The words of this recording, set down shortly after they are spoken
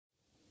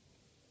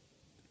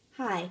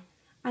Hi,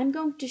 I'm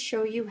going to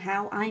show you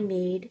how I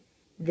made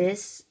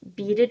this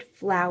beaded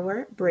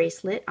flower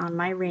bracelet on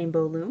my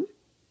rainbow loom.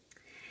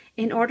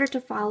 In order to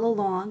follow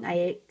along,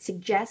 I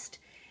suggest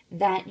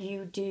that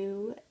you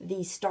do the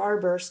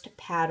Starburst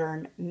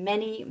pattern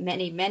many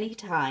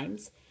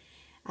times.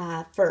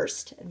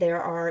 First,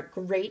 there are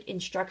great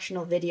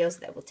instructional videos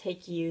that will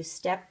take you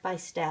step by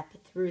step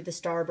through the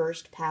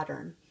Starburst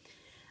pattern.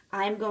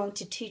 I'm going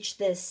to teach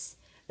this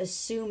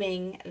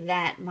assuming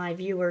that my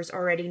viewers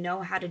already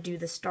know how to do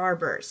the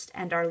Starburst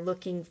and are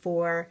looking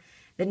for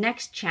the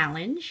next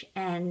challenge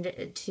and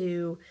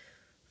to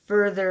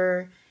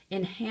further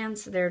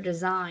enhance their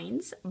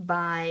designs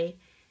by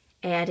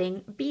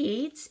adding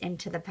beads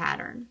into the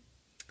pattern.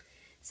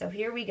 So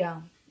here we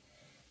go.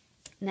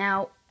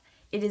 Now,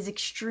 it is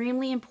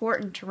extremely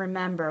important to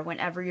remember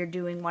whenever you're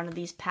doing one of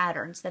these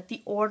patterns that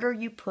the order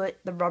you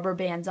put the rubber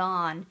bands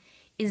on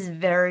is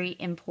very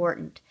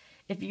important.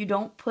 If you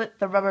don't put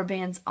the rubber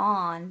bands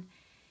on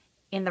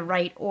in the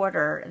right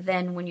order,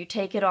 then when you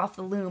take it off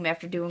the loom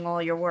after doing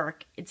all your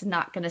work, it's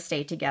not going to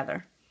stay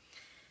together.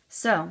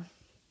 So,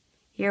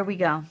 here we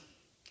go.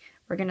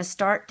 We're going to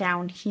start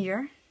down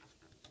here,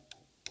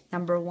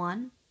 number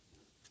 1,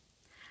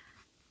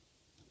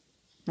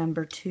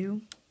 number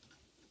 2,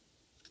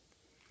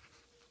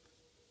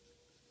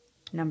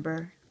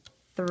 number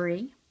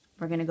 3.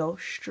 We're going to go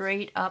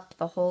straight up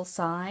the whole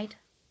side.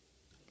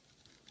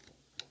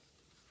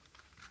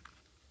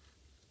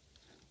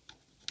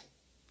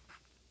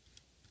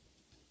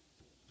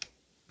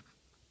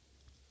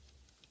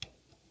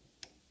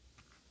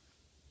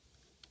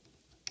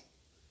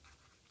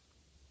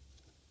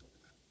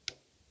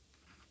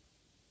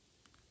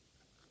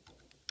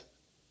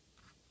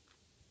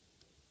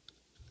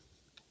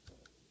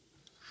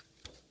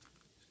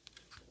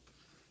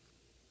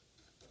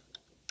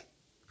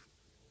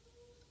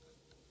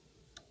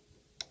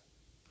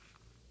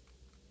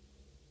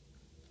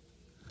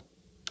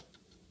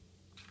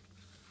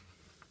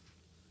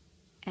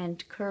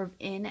 And curve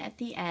in at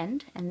the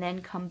end, and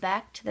then come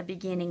back to the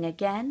beginning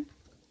again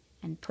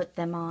and put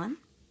them on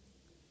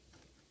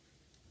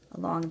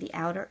along the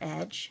outer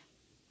edge.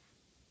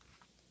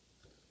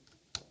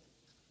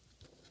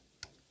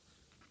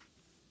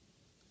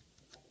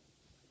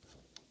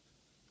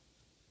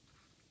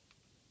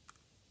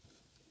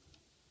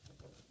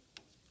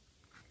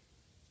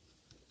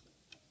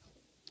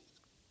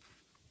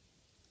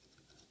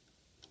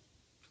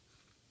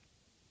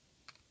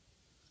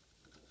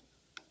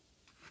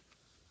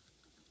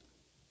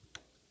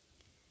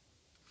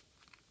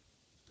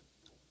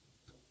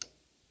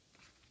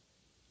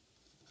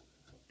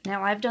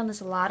 Now, I've done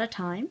this a lot of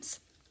times,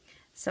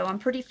 so I'm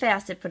pretty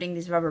fast at putting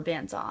these rubber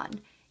bands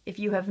on. If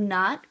you have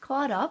not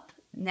caught up,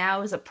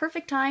 now is a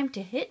perfect time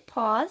to hit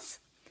pause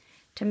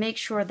to make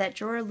sure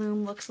that your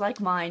loom looks like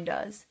mine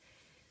does,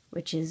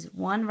 which is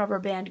one rubber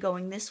band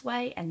going this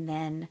way and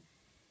then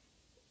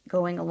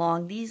going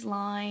along these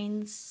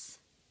lines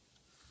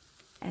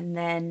and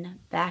then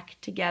back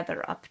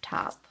together up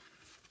top.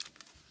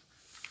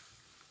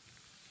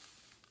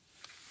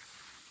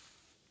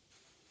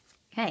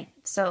 Okay,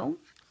 so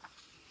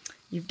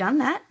you've done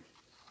that.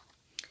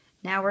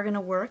 Now we're going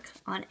to work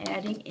on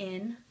adding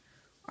in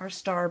our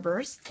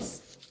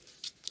starbursts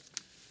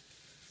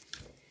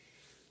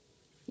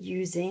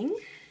using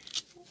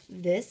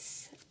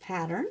this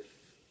pattern.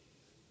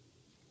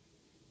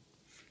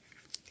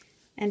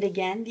 And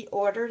again, the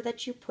order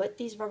that you put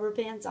these rubber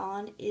bands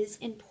on is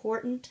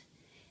important.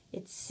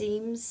 It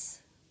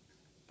seems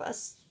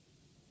as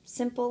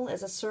simple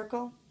as a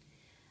circle,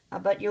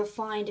 but you'll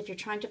find if you're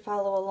trying to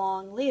follow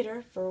along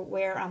later for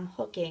where I'm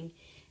hooking,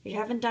 if you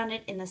haven't done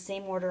it in the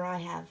same order I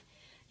have,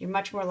 you're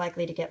much more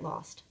likely to get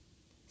lost.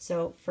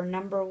 So for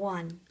number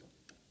 1,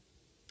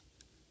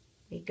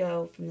 we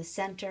go from the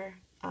center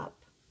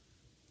up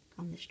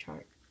on this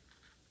chart.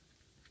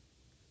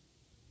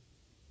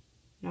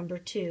 Number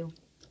 2,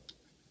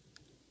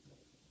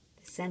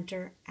 the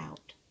center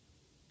out.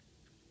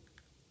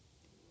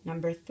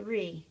 Number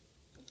 3,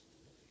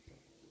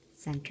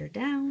 center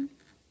down.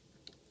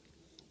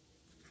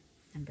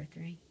 Number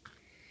 3.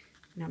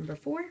 Number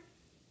 4.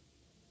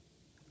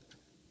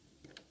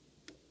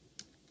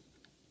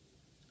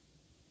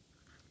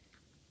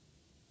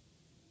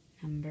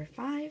 Number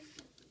 5.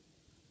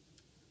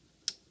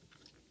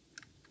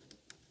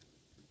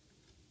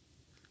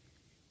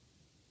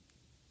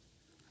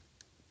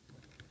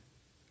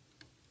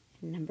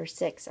 And number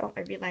 6. Oh,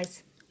 I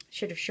realize I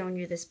should have shown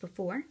you this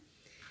before.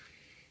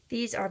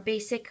 These are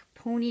basic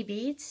pony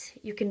beads.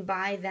 You can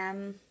buy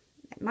them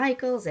at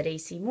Michael's, at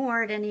AC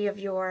Moore, at any of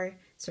your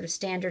sort of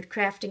standard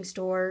crafting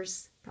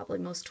stores. Probably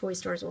most toy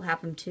stores will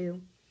have them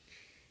too.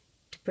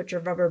 To put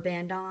your rubber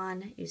band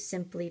on, you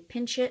simply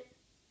pinch it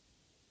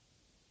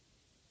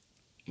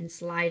and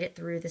slide it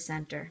through the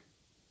center.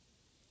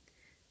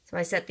 So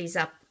I set these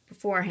up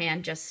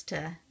beforehand just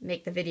to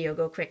make the video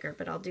go quicker,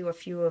 but I'll do a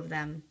few of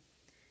them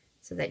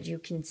so that you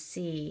can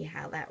see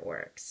how that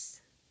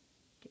works.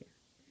 2,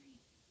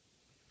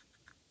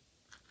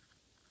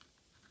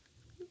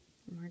 3.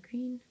 More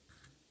green.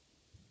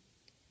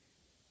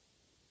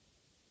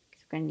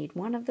 We're going to need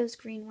one of those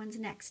green ones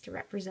next to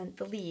represent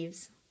the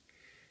leaves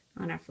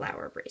on our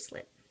flower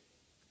bracelet.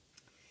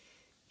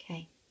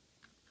 Okay.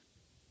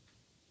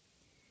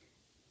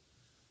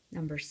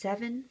 Number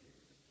 7.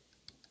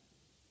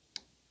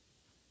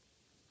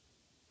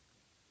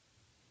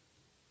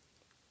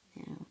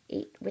 Now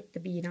 8 with the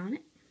bead on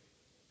it.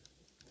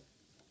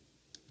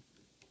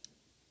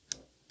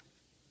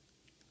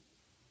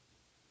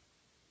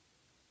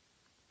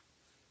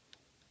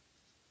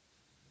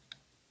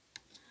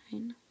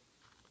 9.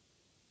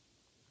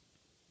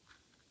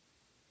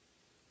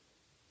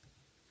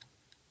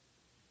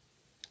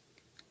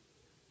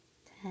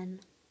 10.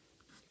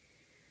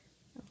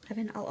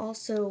 11. I'll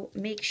also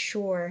make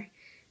sure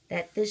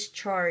that this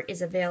chart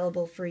is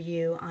available for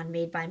you on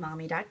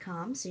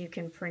madebymommy.com, so you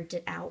can print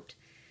it out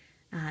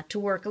to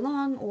work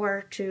along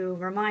or to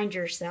remind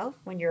yourself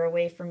when you're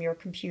away from your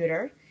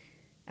computer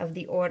of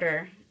the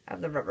order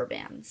of the rubber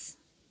bands.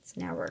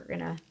 So now we're going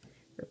to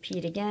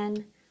repeat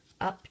again,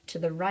 up to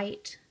the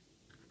right,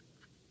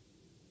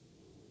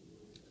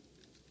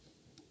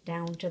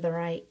 down to the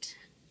right,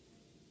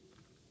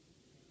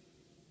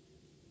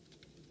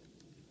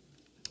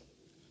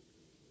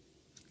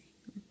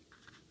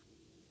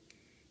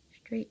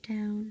 straight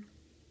down,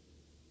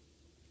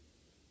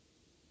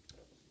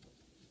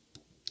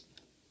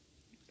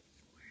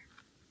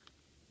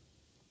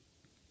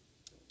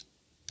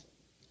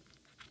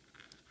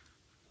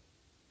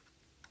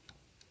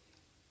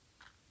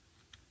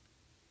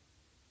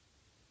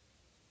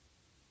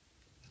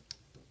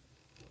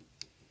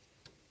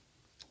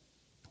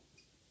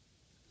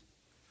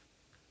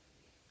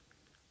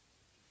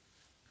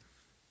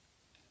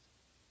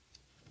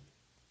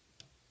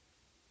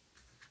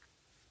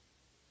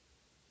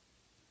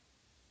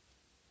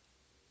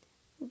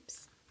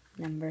 oops,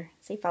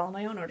 follow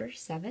my own order,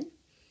 7,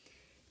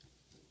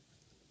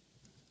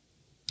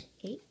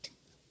 8,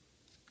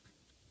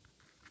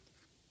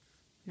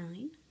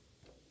 9,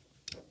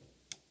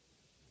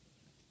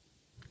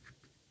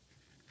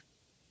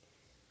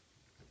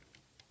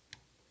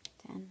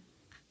 10,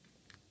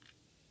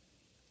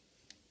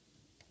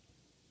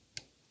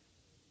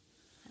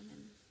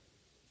 11,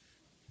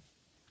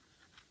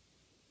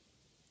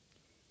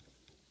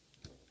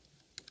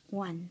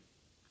 1,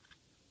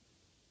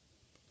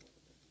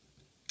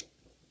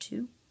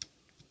 2,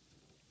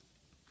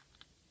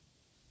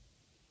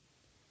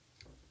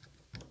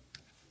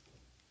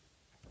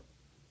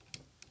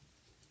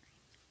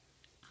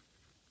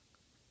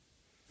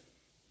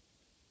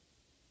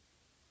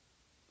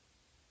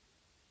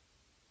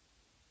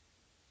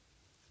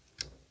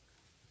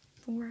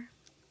 4,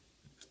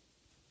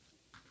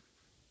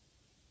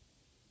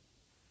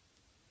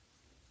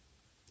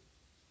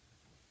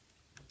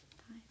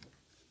 5,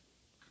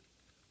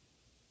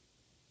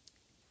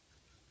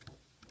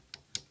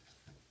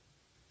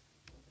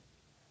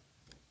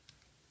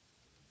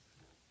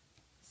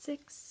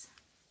 6,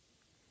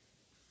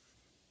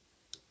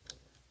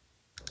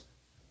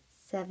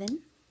 7,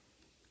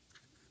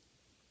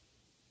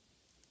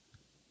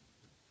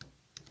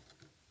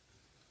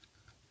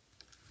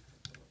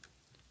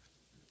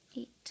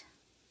 8,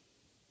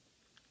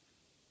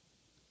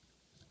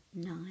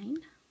 9,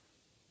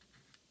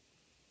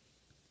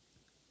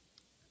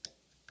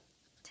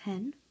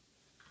 10,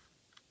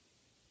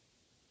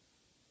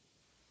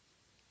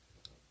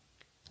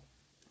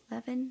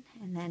 11,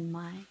 and then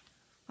my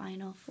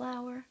final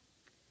flower,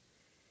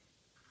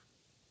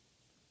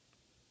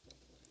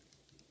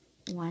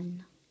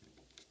 1,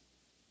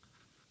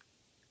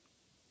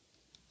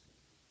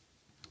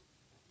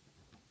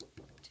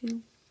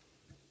 2,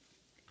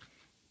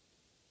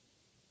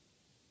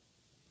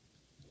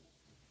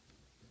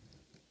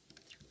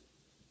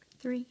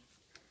 3.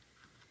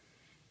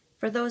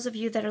 For those of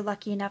you that are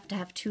lucky enough to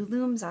have 2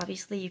 looms,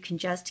 obviously you can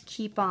just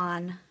keep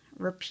on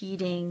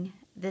repeating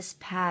this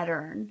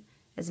pattern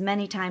as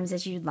many times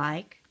as you'd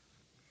like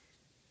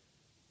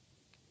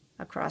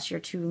across your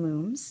 2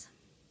 looms.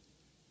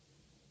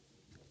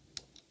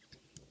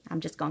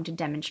 I'm just going to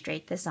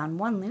demonstrate this on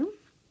 1 loom,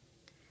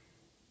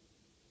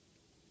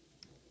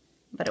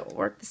 but it will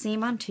work the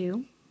same on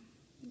 2.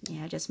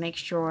 Yeah, just make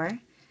sure,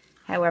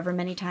 however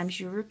many times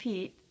you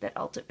repeat, that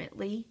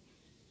ultimately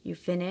you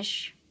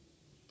finish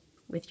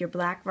with your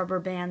black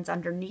rubber bands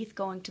underneath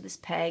going to this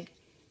peg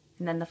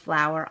and then the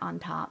flower on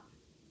top.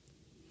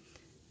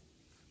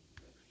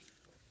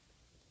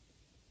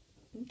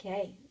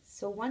 Okay,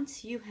 so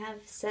once you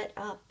have set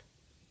up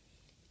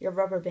your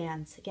rubber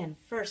bands, again,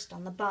 first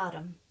on the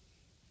bottom,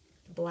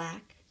 the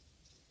black,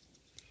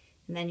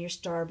 and then your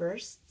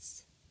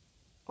starbursts,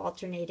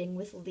 alternating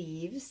with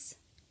leaves,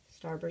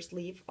 starburst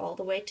leaf all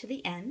the way to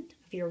the end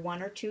of your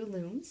 1 or 2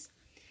 looms.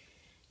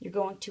 You're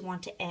going to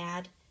want to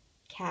add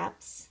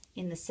caps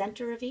in the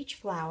center of each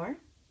flower,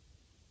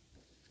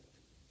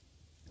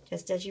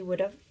 just as you would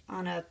have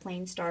on a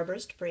plain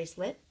starburst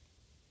bracelet.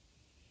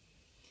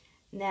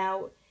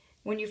 Now,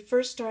 when you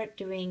first start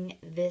doing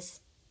this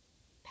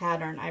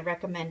pattern, I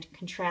recommend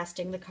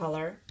contrasting the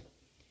color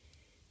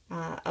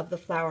of the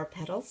flower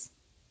petals.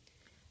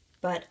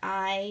 But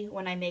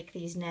when I make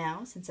these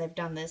now, since I've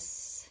done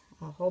this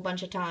a whole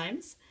bunch of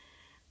times.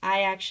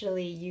 I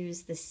actually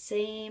used the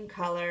same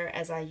color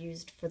as I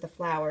used for the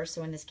flower,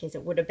 so in this case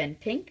it would have been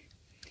pink,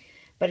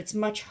 but it's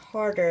much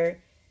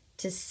harder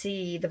to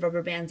see the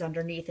rubber bands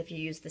underneath if you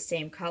use the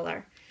same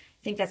color.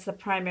 I think that's the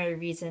primary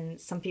reason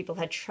some people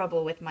had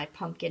trouble with my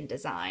pumpkin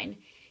design.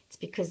 It's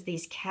because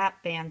these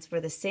cap bands were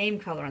the same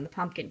color on the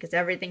pumpkin, because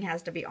everything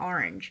has to be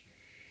orange.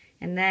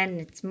 And then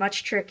it's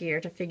much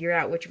trickier to figure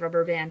out which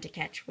rubber band to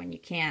catch when you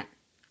can't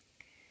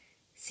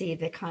see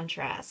the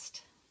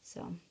contrast.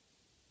 So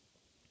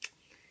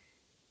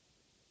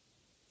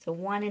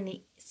one in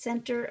the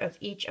center of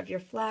each of your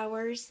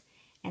flowers,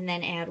 and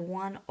then add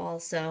one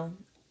also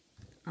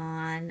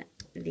on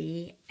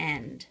the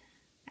end.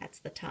 That's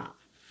the top.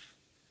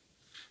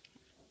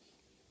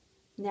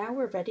 Now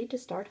we're ready to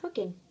start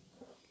hooking.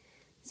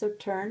 So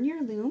turn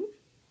your loom,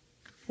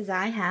 as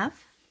I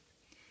have.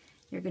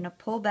 You're going to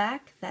pull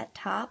back that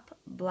top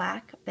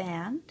black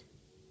band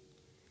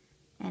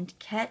and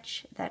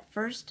catch that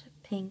first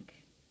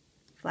pink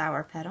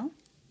flower petal.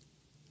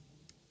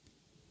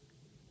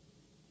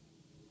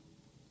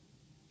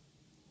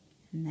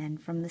 And then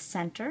from the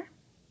center,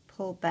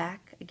 pull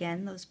back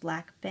again those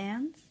black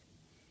bands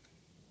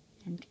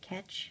and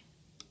catch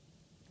the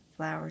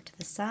flower to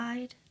the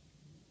side.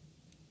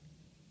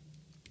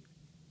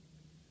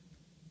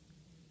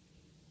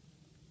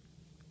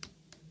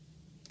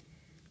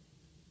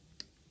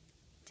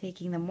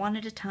 Taking them one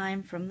at a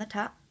time from the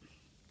top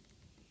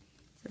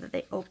so that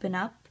they open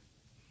up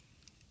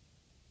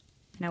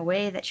in a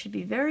way that should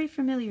be very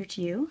familiar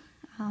to you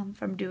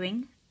from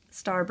doing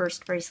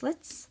Starburst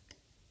bracelets.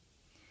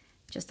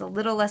 Just a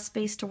little less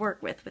space to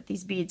work with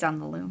these beads on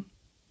the loom.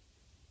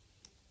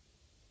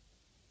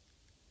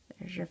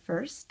 There's your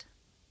first.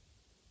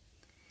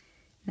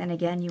 Then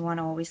again, you want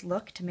to always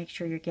look to make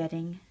sure you're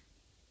getting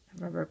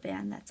the rubber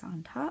band that's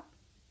on top.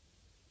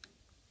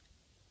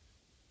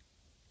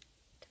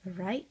 To the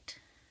right.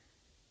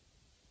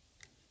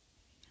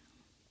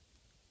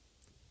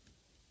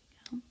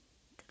 Go.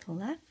 To the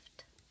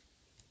left.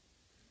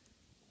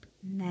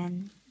 And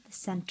then the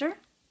center.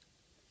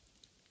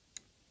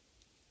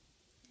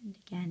 And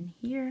again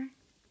here,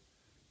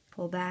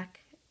 pull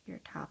back your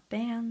top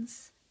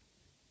bands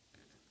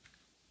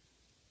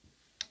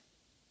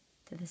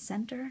to the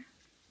center,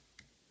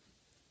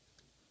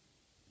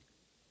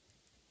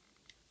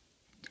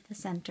 to the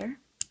center,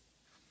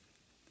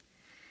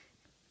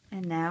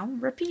 and now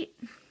repeat.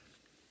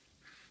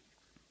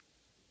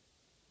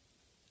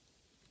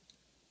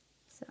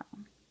 So,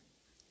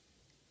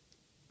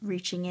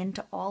 reaching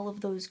into all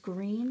of those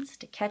greens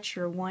to catch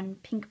your one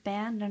pink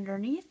band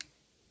underneath.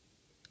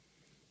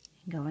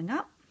 Going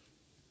up,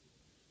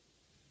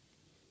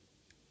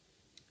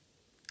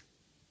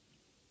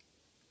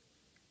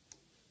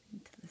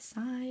 and to the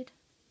side.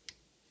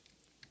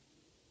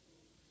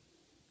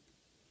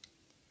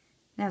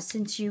 Now,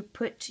 since you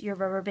put your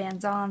rubber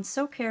bands on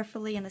so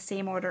carefully in the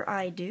same order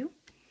I do,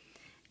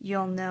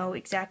 you'll know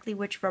exactly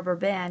which rubber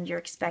band you're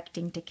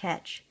expecting to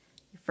catch.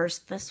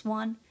 First this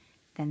one,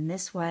 then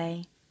this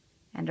way,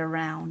 and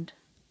around.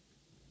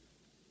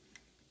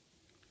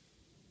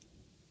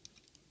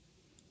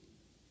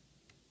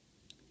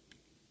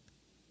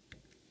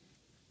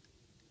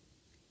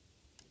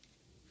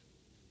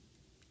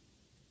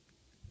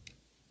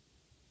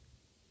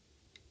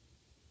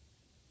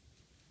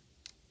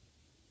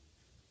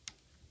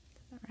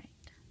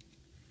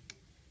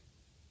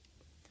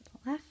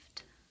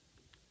 Left,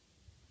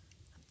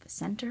 up the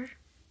center,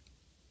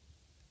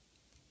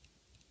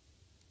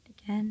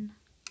 again,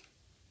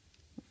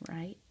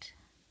 right,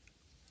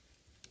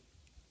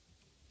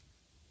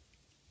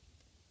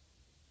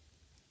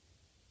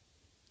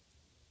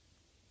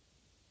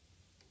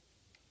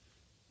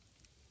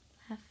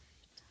 left,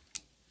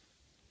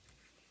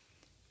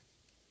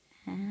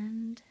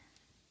 and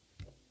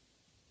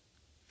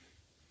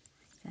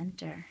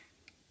center.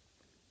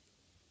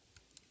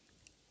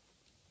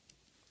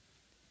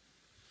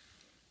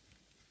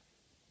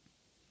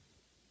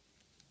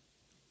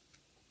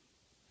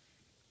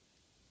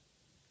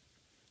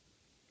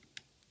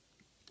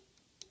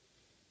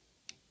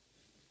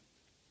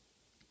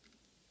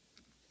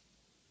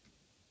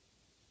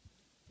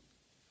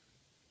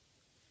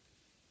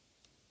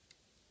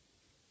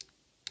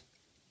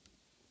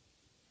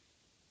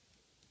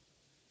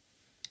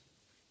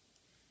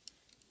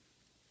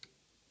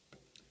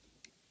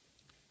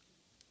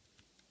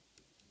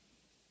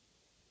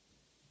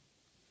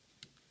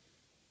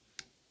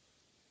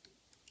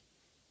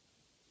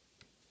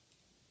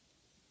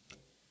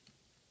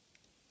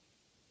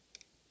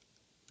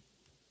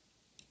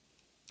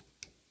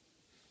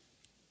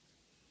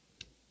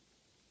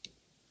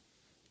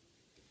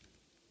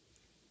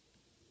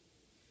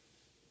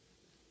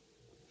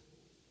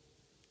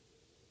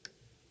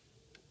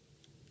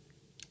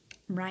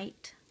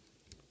 Right,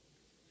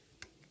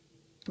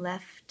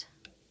 left,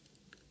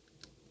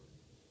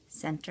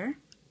 center,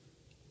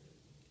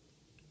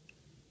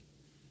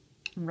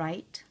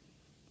 right,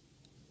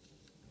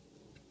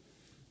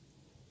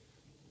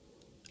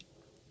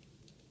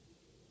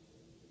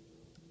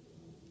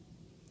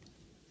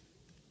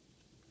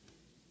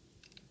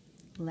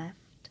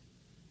 left,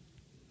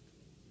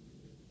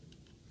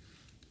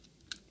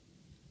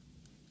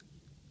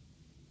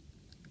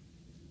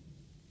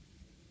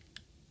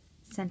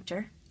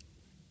 center,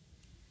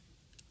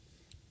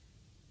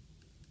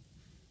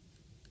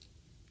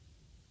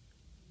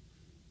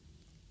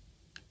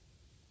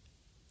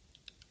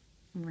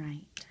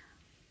 right,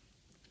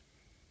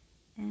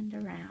 and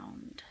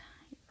around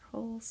your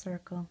whole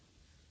circle.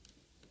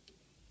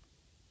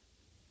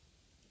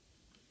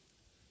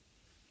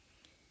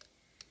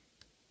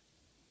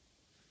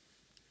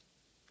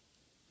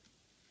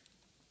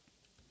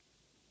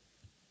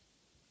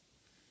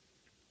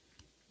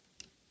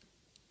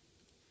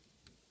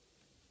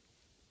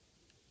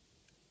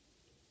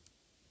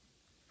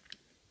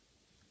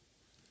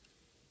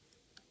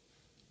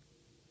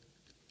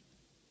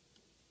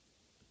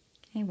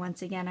 Okay,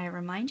 once again, I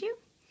remind you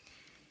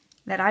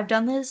that I've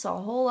done this a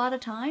whole lot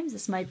of times.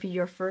 This might be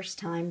your first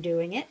time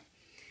doing it.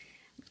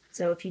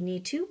 So if you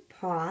need to,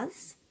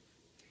 pause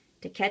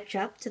to catch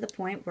up to the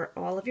point where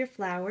all of your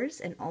flowers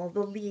and all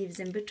the leaves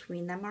in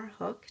between them are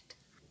hooked.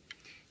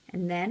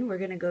 And then we're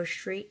going to go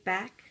straight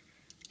back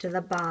to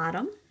the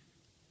bottom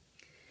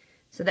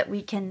so that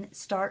we can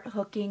start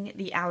hooking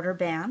the outer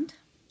band.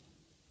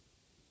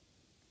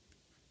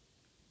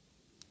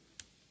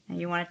 Now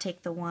you want to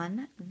take the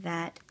one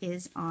that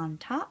is on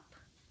top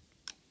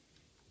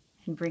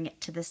and bring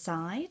it to the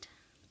side.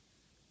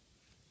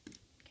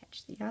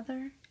 Catch the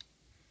other,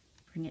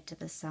 bring it to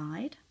the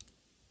side.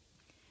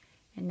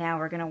 And now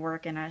we're going to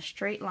work in a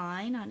straight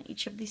line on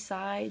each of these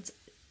sides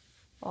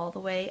all the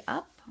way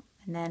up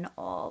and then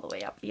all the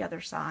way up the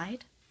other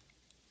side.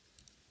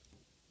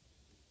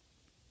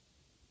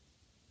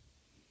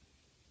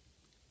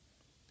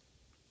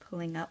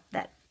 Pulling up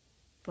that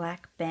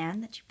black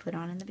band that you put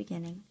on in the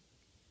beginning.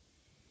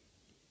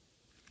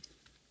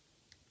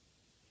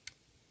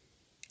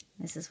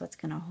 This is what's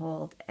going to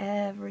hold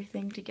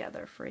everything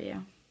together for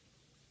you.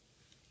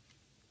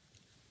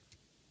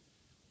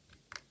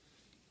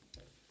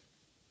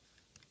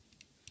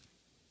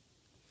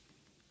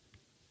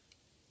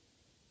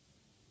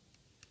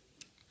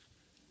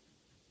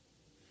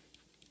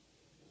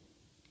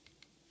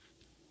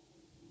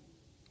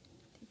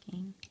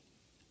 Taking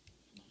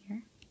in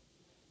here.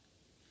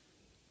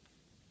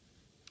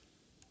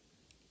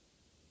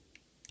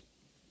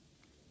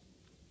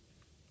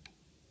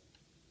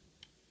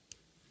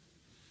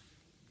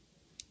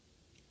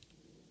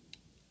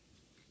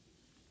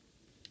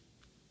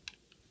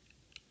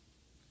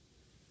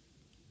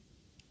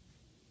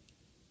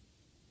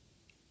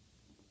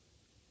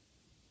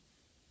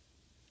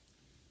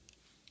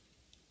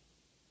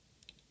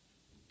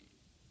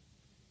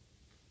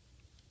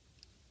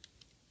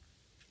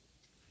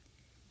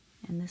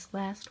 And this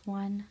last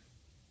one,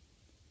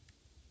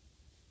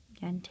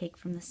 again, take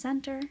from the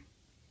center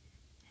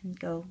and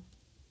go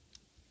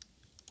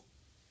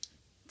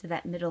to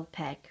that middle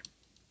peg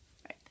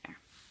right there.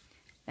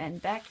 Then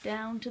back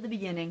down to the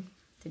beginning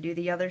to do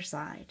the other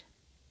side.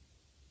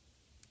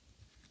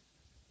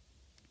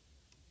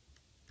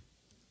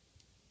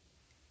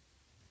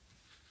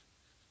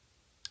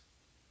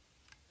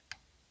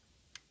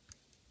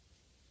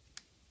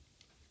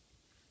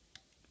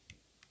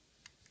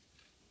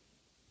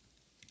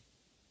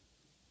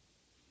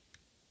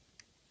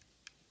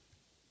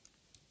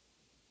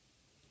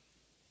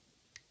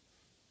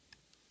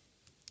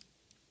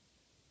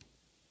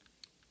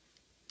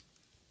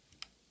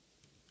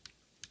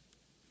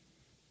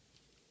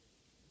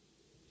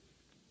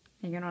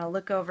 You're going to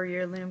look over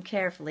your loom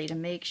carefully to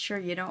make sure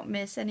you don't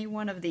miss any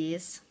one of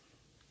these.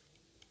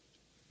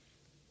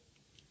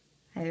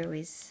 I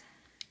always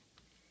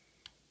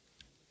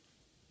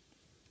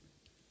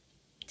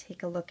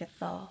take a look at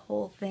the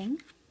whole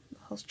thing, the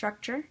whole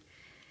structure.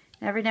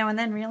 Every now and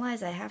then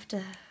realize I have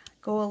to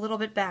go a little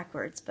bit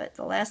backwards, but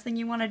the last thing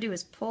you want to do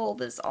is pull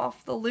this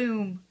off the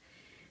loom.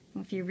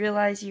 If you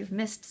realize you've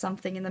missed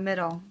something in the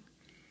middle,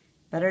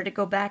 better to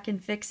go back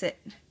and fix it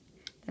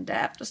than to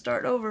have to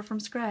start over from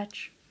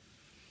scratch.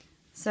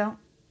 So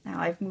now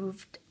I've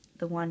moved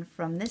the one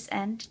from this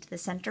end to the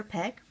center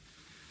peg.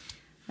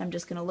 I'm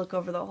just going to look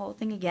over the whole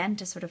thing again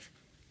to sort of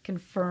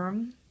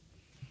confirm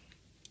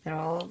that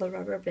all the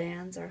rubber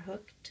bands are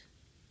hooked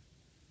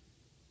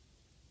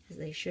as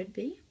they should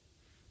be.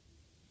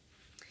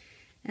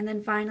 And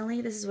then finally,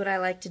 this is what I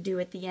like to do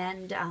at the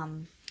end,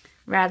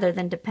 rather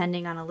than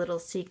depending on a little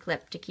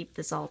C-clip to keep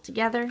this all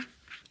together.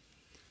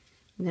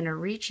 I'm going to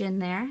reach in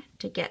there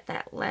to get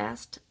that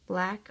last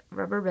black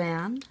rubber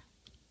band.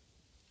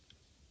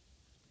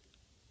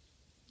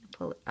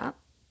 Pull it up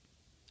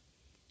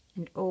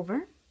and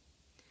over.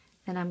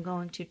 Then I'm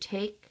going to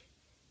take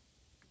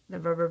the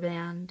rubber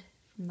band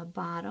from the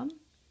bottom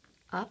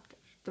up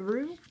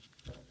through,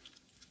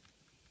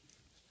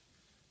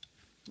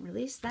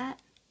 release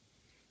that,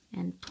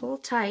 and pull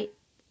tight.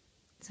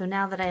 So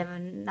now that I have a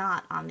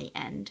knot on the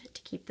end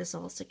to keep this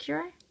all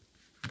secure.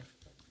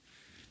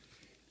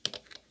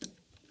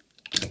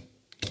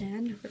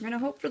 And we're going to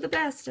hope for the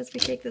best as we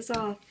take this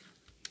off.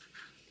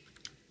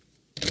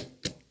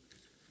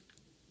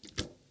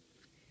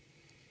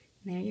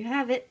 There you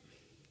have it.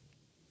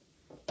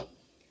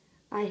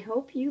 I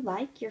hope you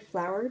like your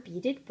flower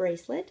beaded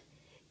bracelet.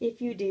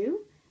 If you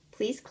do,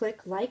 please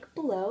click like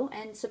below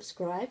and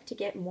subscribe to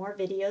get more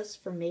videos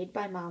from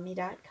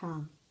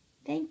madebymommy.com.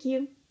 Thank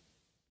you.